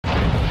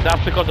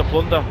That's because of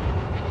plunder.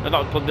 They're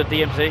not plunder,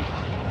 DMZ.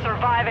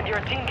 Survive and your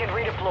team can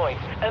redeploy.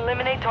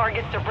 Eliminate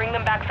targets to bring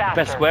them back faster.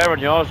 Press square on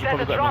yours, you Set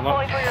probably the got drop them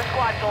unlocked. point for your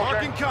squad, soldier.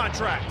 Marking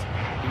contract.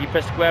 If you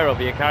press square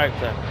over your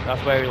character,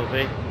 that's where it'll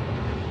be.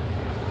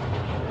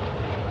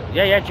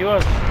 Yeah, it's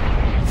yours.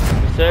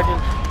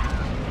 Resurgence.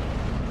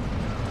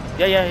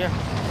 Yeah.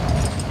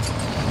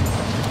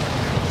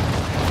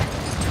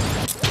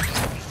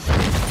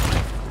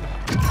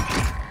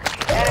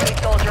 Enemy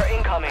soldier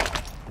incoming.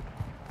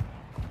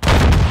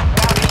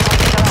 Bounty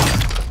targets are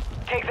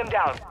up. Take them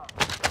down.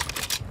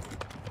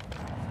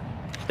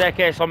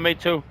 Staircase on me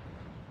too.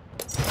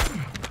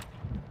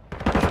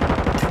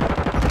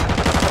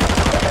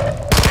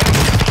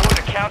 Deploy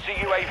the counter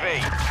UAV.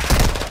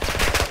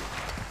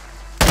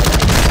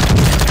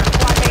 Your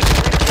squad mates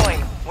are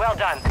redeploying. Well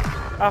done.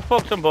 I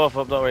fucked them both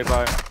up, don't worry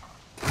about it.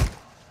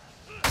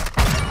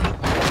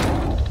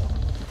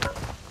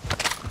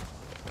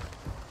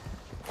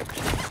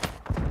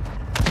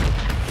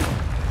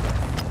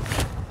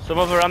 Some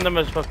other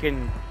randomers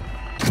fucking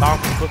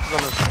bouncing buttons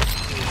on us.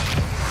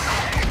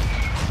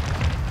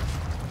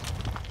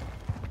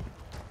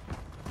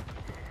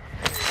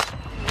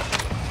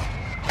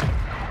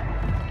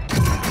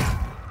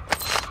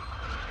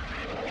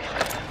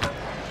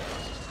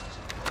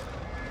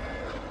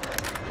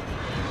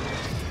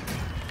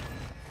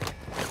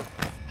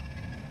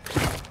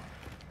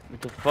 We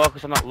can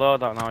focus on that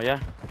loadout now, yeah?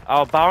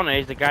 Our bounty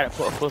is the guy that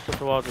put a cluster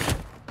towards us.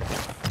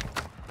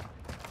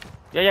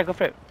 Yeah, go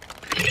for it.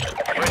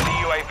 Friendly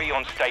UAV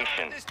on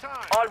station. This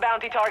time. All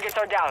bounty targets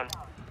are down.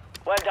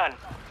 Well done.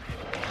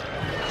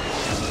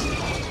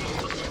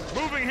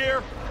 Moving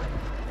here.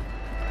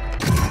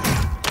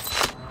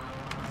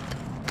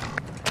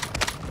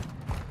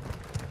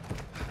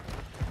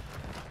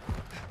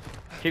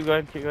 Keep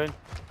going.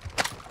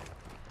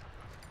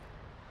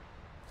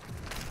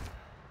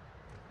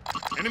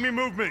 Enemy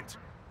movement.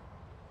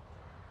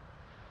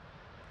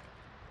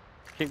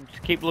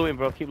 Keep looting,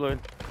 bro, keep looting.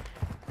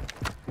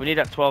 We need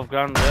that 12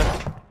 grand,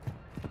 yeah?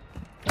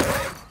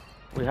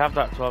 We have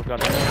that 12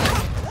 grand.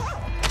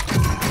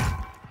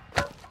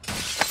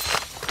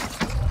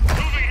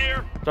 Moving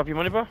here. Drop your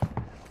money, bro.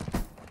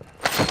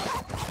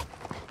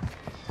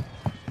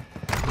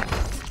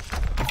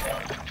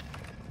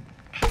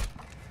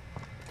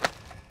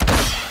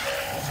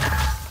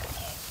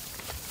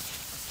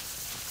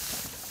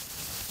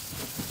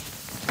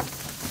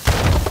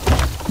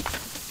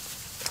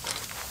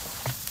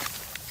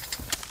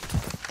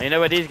 And you know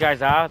where these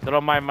guys are? They're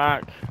on my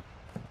mark.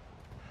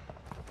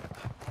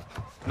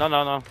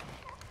 No.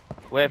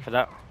 Wait for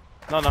that.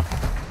 No.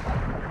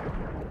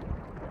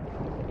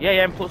 Yeah,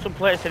 and put some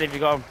plates in if you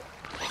got them.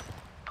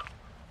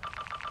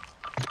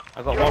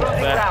 I got You're one losing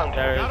spare. ground.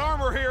 There it Got is.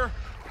 armor here.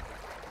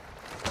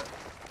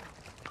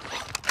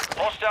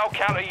 Hostile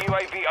counter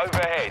UAV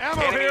overhead.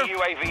 Ammo Enemy here.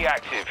 UAV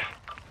active.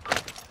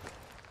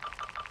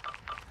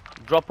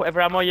 Drop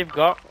whatever ammo you've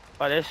got,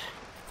 like this.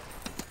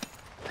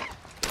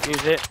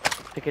 Use it.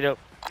 Pick it up.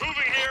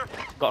 Moving here.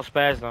 Got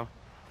spares now.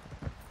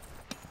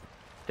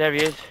 There he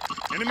is.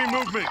 Enemy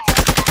movement.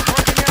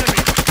 Marking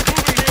enemy.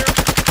 Moving here.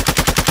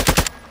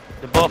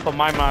 They're both on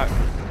my mark.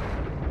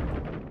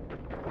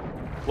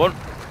 One.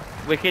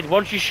 Wicked.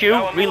 Once you shoot,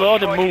 No,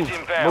 reload and strike move. is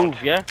inbound.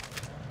 Move, yeah?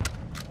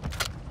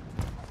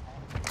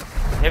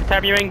 Every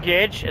time you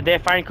engage and they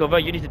find cover,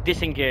 you need to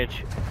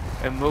disengage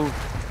and move.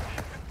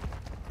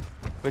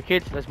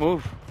 Wicked, let's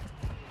move.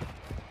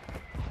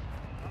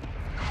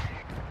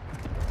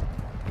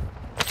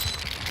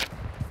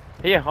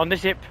 Here, on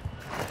this hip.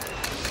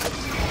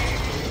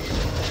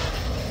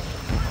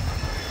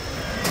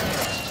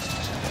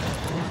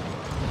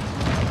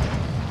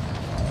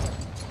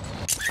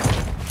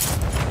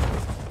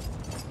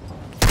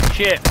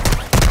 Shit.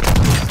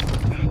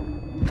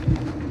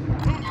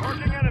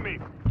 Marking enemy.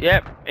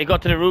 Yep, he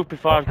got to the roof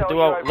before I could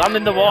do out. Land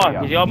in the water,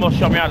 because he almost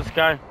shot me out of the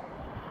sky.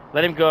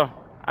 Let him go.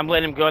 I'm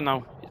letting him go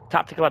now.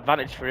 Tactical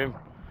advantage for him.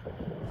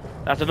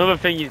 That's another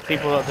thing you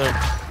people that do.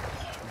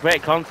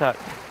 Break contact.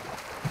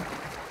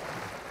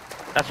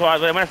 That's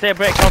what when I say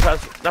break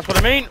contact, that's what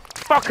I mean.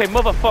 Fucking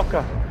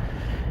motherfucker.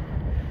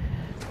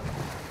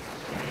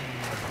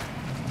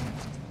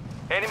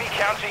 Enemy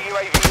counter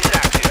UAV is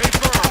active.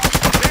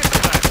 Stay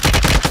firm.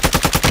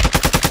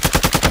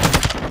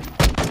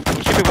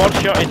 It should be one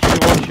shot,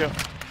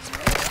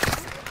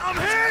 I'm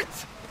hit.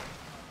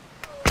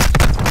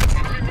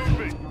 Enemy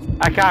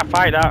movement. I can't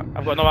fight that.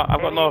 I've got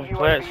no Enemy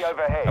plates. UAV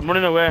overhead. I'm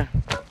running away.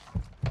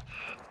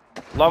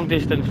 Long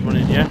distance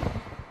running, yeah?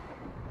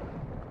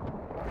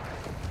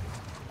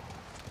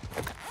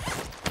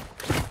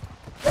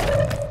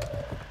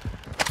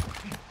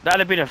 That'd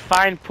have been a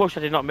fine push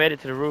had he not made it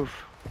to the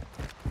roof.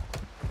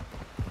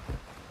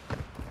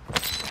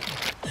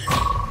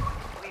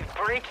 We've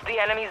breached the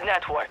enemy's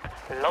network.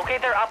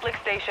 Locate their uplink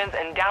stations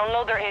and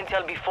download their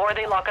intel before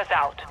they lock us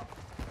out.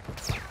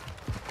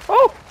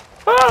 Oh!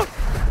 Oh!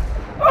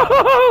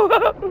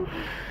 Oh!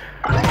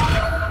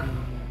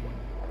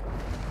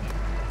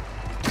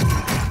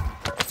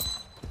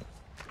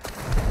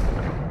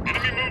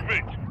 Enemy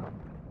movement.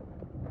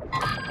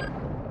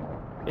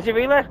 Is he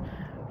really?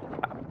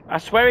 I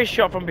swear he's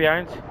shot from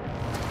behind.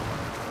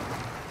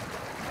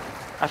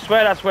 I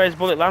swear that's where his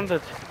bullet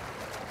landed.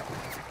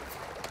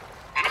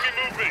 Enemy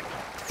movement.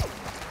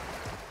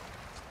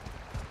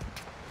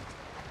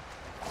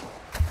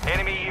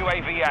 Enemy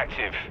UAV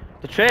active.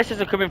 The traces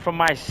are coming from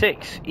my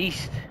 6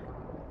 east.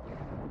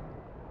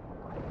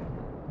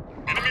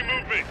 Enemy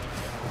movement.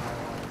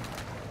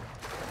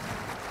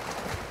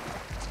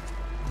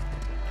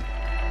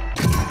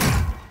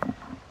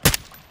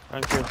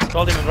 Thank you.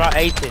 Told him about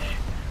 8ish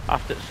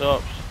after the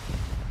soaps.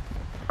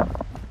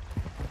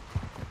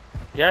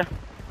 Yeah?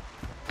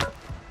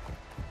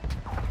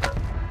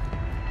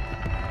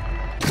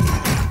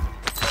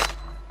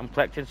 I'm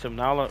collecting some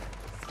now, look.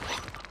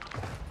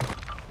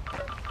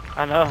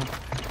 I know.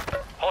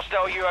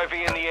 Hostile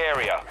UAV in the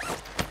area.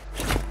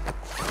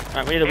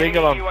 Right, we need a Enemy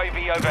wiggle on.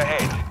 UAV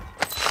overhead.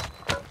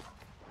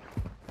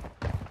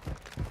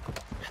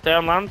 Stay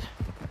on land.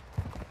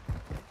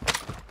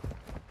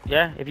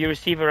 Yeah, if you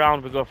receive a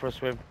round, we go for a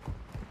swim.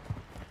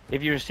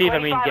 If you receive, I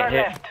mean 25 get are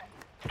hit. left.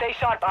 Stay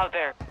sharp out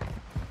there.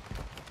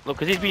 Look,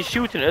 because he's been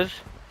shooting us.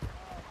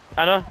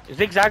 I know.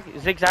 Zigzag,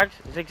 zigzags,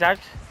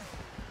 zigzags.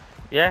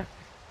 Yeah,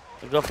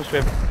 we go for a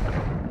swim.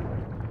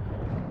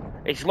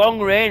 It's long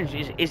range,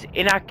 it's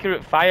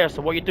inaccurate fire,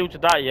 so what you do to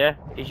that, yeah,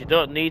 is you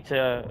don't need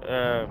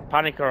to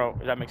panic or out,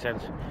 if that makes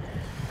sense.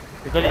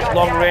 Because it's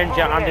long range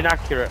and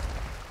inaccurate.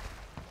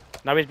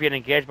 Now he's being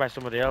engaged by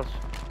somebody else.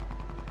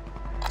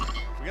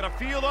 We got a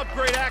field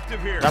upgrade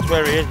active here. That's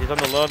where he is, he's on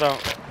the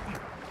loadout.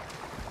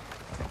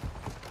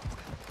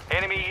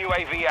 Enemy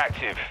UAV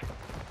active.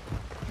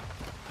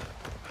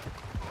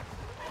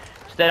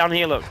 Stay down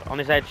here, look, on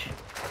this edge.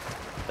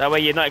 That way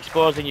you're not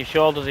exposing your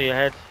shoulders or your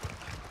head.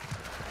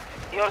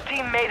 Your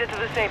team made it to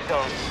the safe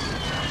zone.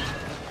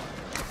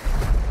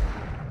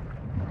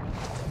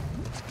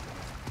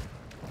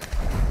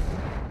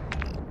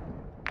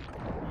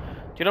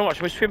 Do you know what,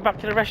 should we swim back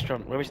to the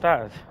restaurant where we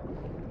started?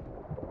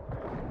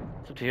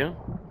 It's up to you.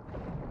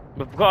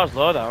 We've got us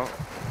loadout.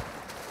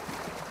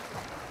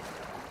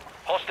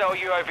 Hostile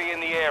UAV in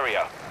the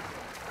area.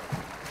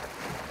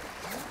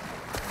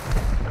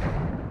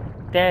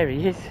 There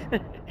he is.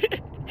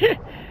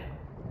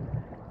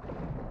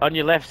 On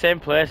your left, same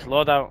place,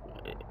 loadout.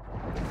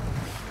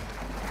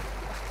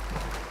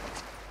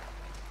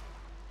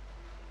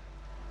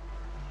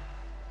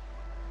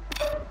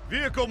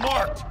 Vehicle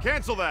marked.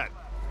 Cancel that.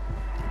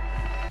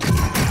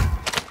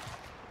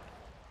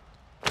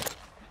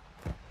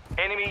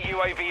 Enemy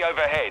UAV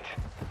overhead.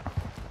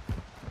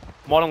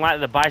 More than likely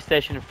the buy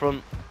station in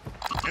front.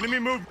 Enemy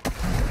move.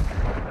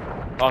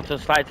 Or to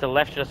slightly to the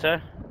left, should I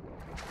say?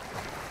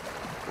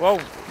 Whoa,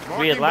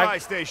 weird Marking buy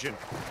lag. station.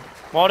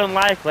 More than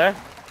likely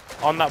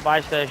on that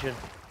buy station.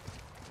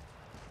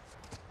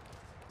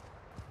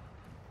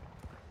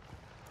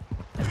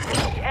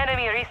 The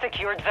enemy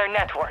resecured their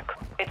network.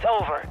 It's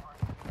over.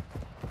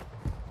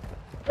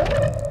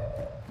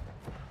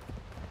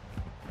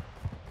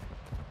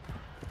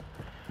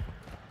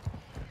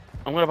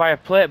 I'm gonna buy a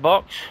plate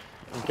box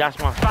and gas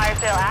mask. Fire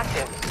sale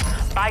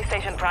active. Buy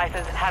station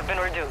prices have been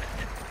reduced.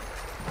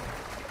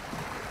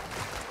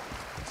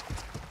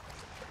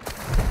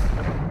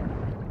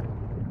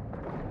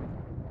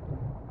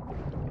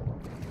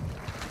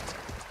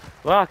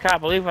 Well, I can't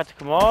believe we had to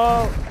come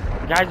all.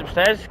 Guys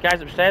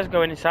upstairs,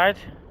 going inside.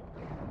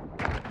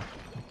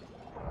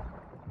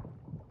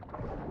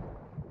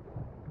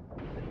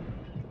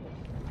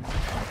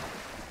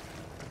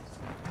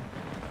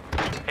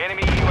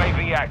 Enemy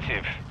UAV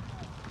active.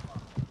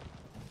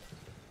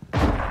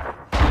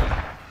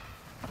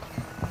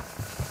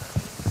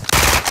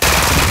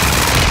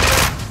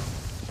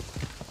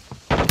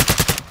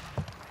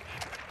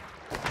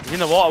 He's in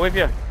the water with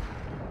you.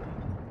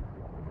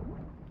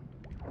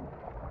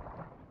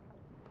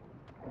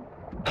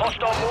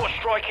 Hostile mortar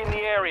strike in the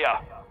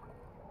area.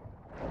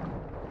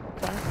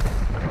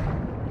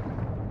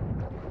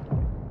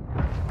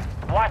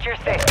 Watch your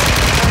six.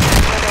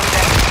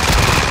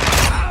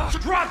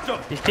 Dropped him.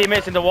 His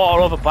teammates in the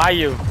water over by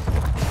you.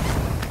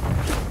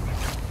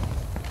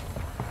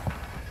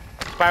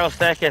 Spiral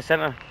staircase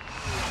center.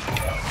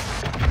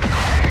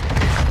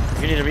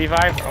 You need a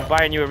revive? I'm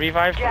buying you a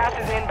revive. Gas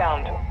is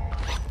inbound.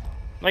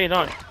 No, you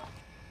don't.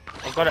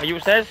 I've got it. Are you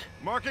upstairs?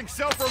 Marking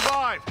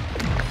self-revive.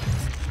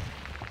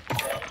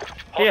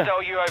 Here.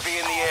 Hostile UAV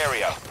in the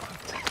area.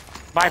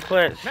 Buy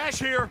plates. Cash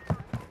here.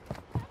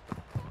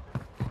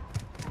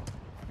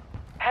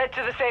 Head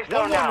to the safe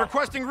zone 1-1 now.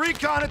 requesting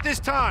recon at this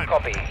time.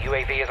 Copy.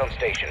 UAV is on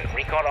station.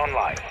 Recon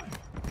online.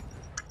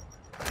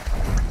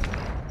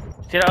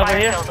 See that over Fire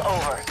here? sale's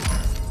over.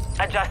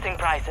 Adjusting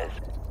prices.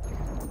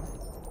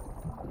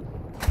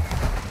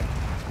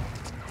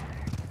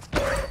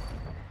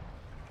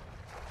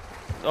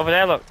 Over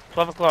there, look.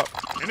 12 o'clock.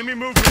 Enemy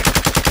movement.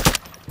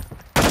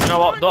 You know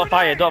what? Don't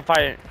fight it. Don't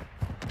fight it.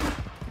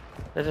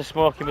 There's a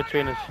smoke in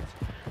between us.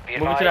 Be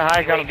Moving to the advised,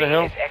 high ground of the UAV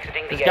hill. is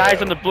exiting the There's guys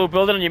area. on the blue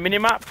building on your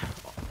mini-map.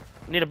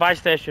 Need a buy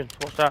station.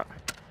 What's that?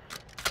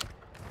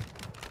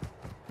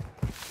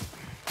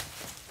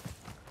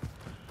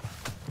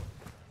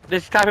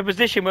 This type of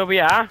position where we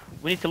are,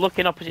 we need to look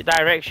in opposite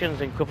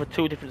directions and cover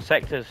 2 different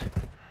sectors.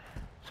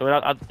 So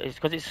it's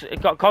because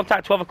it got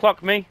contact 12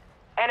 o'clock. Me.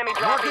 Enemy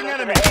dropping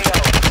Marking into enemy. the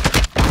AO.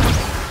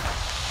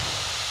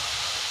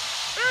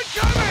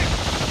 Incoming!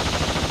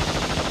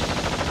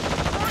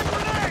 Throwing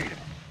grenade!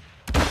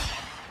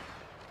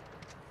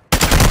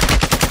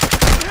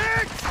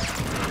 Hit!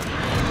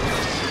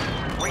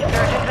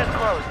 Resurgence is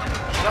closed.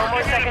 No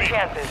more second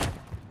chances.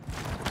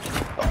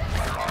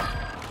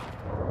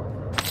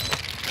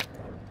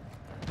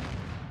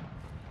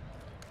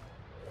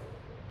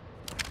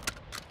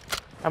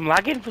 I'm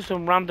lagging for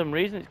some random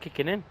reason. It's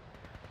kicking in.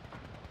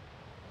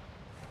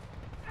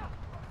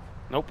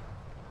 Nope.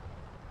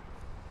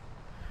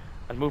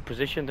 I'd moved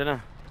position,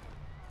 didn't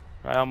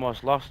I? I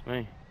almost lost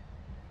me.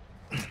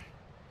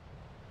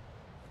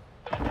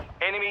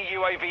 Enemy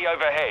UAV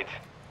overhead.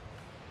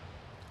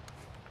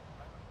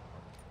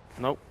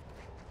 Nope.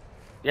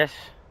 Yes.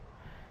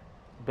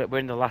 But we're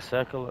in the last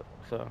circle, look,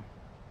 so.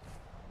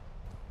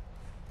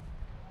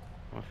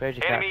 I'm afraid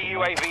you can't. Enemy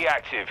UAV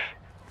active.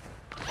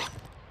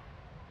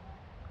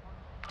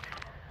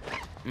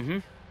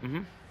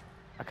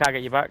 I can't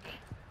get you back.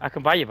 I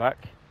can buy you back.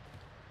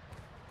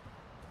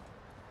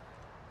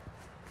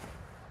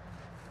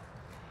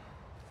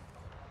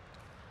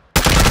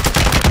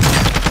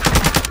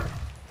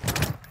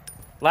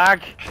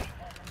 Lag.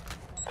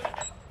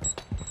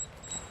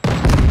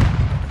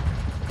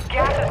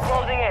 Gas is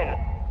closing in.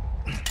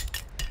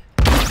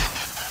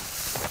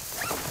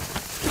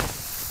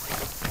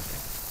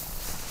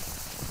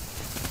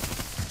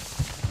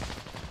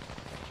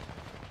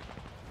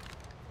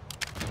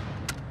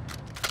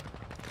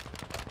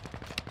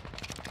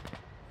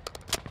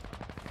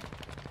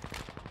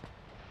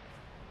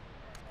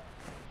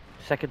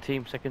 Second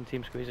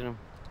team squeezing them.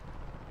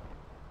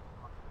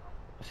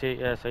 I see,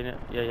 yeah, seen it.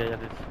 Yeah, I did.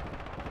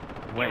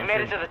 You've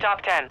made it to the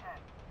top 10.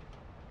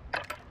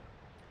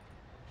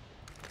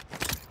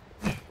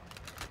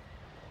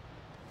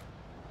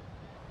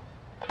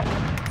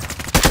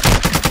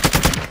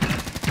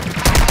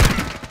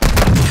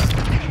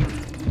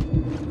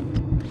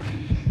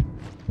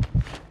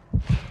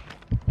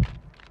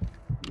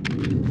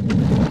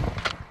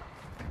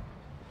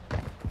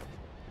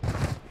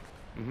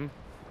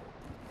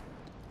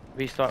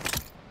 Restart.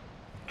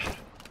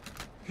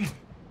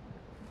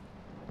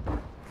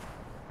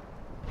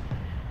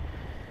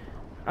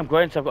 I'm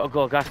going to, I've got a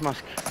gold gas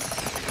mask.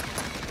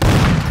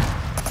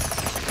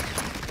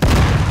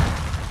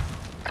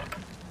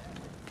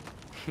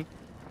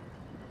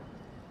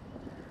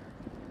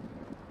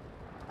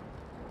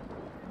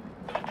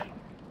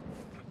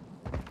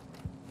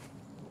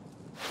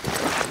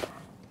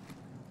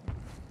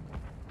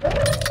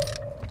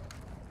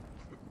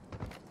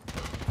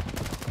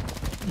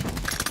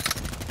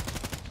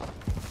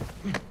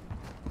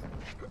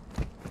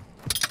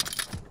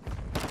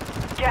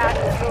 Gas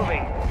is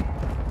moving.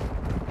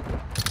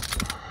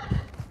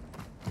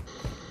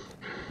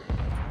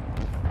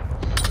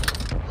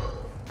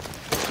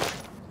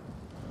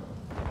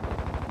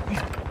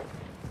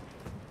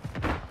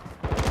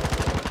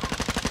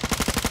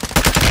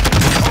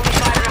 Only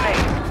 5 remain.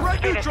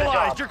 Threat Finish the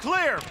neutralized! job. You're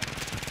clear!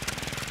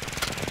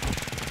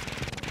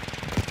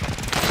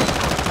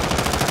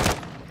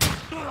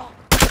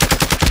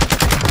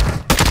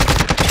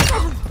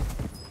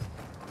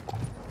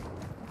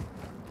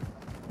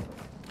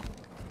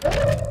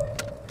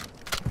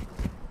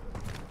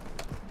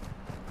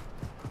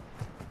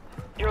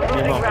 You're Give me a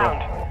losing moment. ground.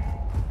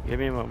 Give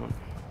me a moment.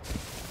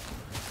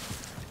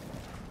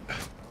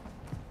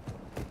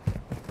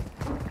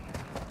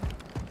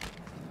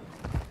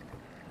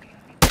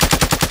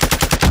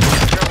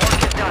 Your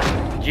work is done.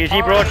 GG,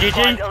 All bro, enemy GG.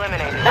 squads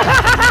eliminated.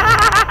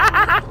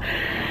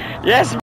 Yes.